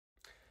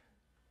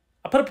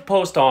put up a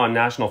post on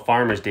National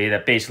Farmers Day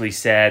that basically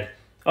said,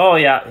 oh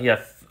yeah,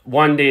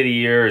 one day of the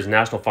year is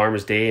National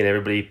Farmers Day, and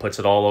everybody puts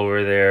it all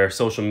over their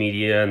social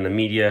media, and the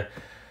media,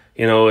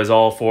 is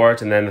all for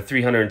it. And then the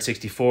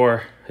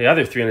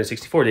other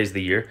 364 days of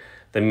the year,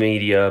 the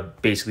media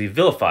basically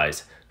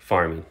vilifies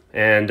farming.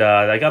 And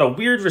I got a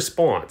weird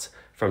response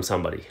from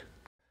somebody.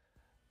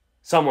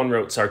 Someone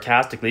wrote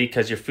sarcastically,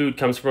 because your food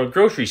comes from a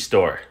grocery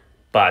store.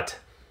 But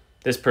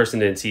this person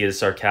didn't see it as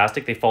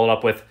sarcastic. They followed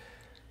up with,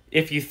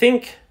 if you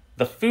think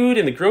the food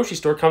in the grocery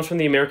store comes from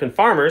the American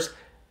farmers,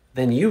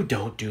 then you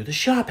don't do the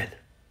shopping.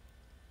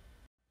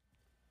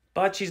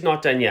 But she's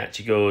not done yet.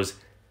 She goes,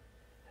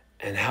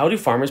 and how do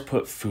farmers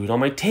put food on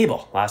my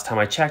table? Last time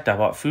I checked, I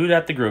bought food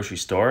at the grocery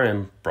store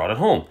and brought it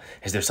home.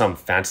 Is there some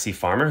fantasy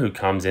farmer who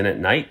comes in at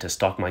night to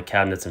stock my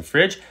cabinets and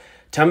fridge?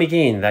 Tell me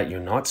again that you're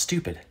not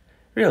stupid.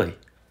 Really?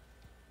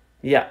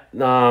 Yeah.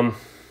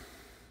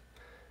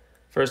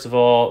 First of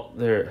all,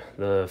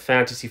 the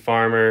fantasy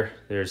farmer,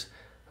 there's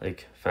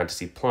like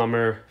fantasy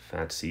plumber,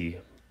 fantasy,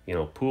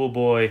 pool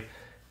boy,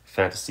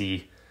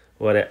 fantasy,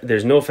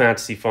 there's no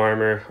fantasy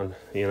farmer,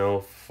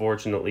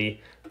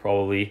 fortunately,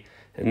 probably.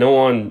 And no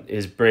one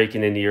is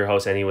breaking into your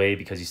house anyway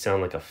because you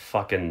sound like a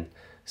fucking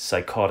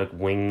psychotic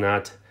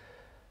wingnut.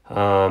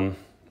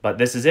 But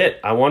this is it.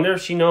 I wonder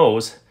if she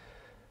knows.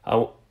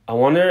 I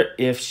wonder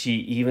if she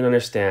even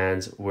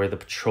understands where the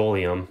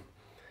petroleum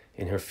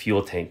in her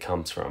fuel tank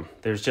comes from.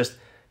 It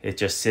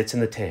just sits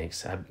in the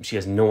tanks. She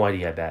has no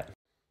idea, I bet.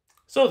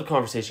 So the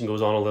conversation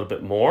goes on a little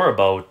bit more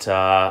about,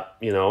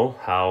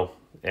 how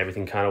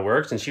everything kind of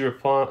works. And she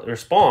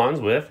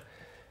responds with,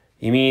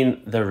 you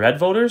mean the red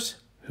voters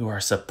who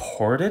are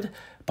supported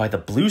by the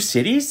blue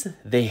cities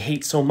they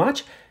hate so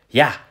much?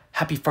 Yeah,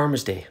 happy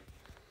Farmers Day.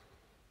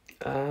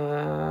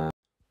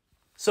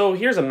 So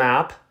here's a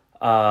map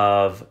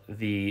of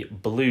the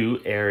blue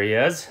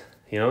areas.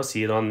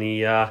 See it on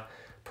the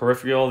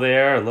peripheral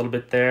there, a little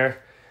bit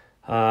there.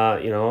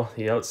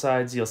 The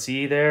outsides you'll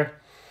see there.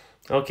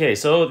 Okay,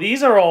 so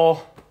these are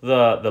all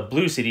the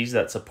blue cities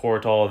that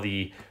support all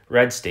the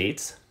red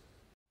states.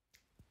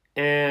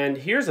 And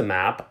here's a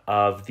map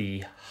of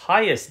the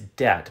highest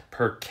debt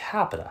per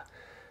capita.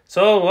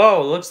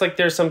 So, it looks like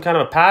there's some kind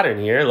of a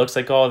pattern here. It looks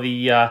like all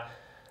the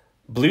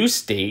blue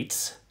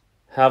states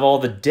have all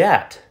the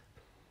debt.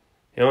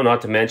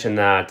 Not to mention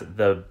that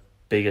the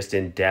biggest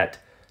in debt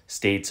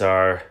states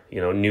are,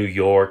 New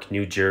York,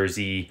 New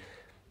Jersey,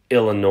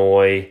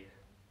 Illinois,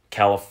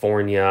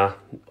 California,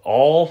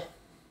 all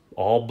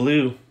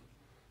blue,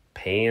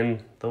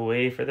 paying the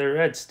way for the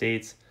red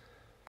states.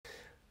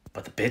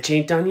 But the bitch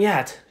ain't done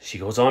yet. She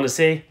goes on to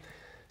say,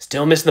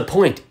 still missing the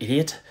point,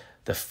 idiot.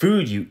 The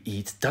food you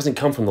eat doesn't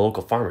come from the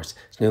local farmers.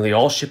 It's nearly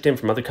all shipped in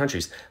from other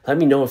countries. Let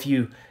me know if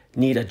you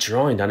need a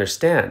drawing to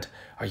understand.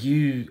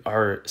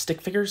 Are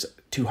stick figures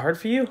too hard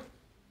for you?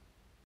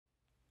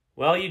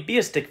 Well, you'd be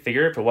a stick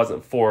figure if it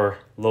wasn't for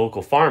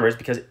local farmers,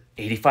 because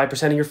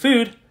 85% of your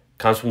food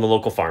comes from the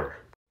local farmer.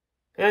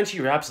 And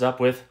she wraps it up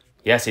with,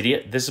 yes,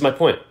 idiot, this is my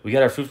point. We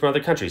get our food from other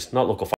countries, not local farmers.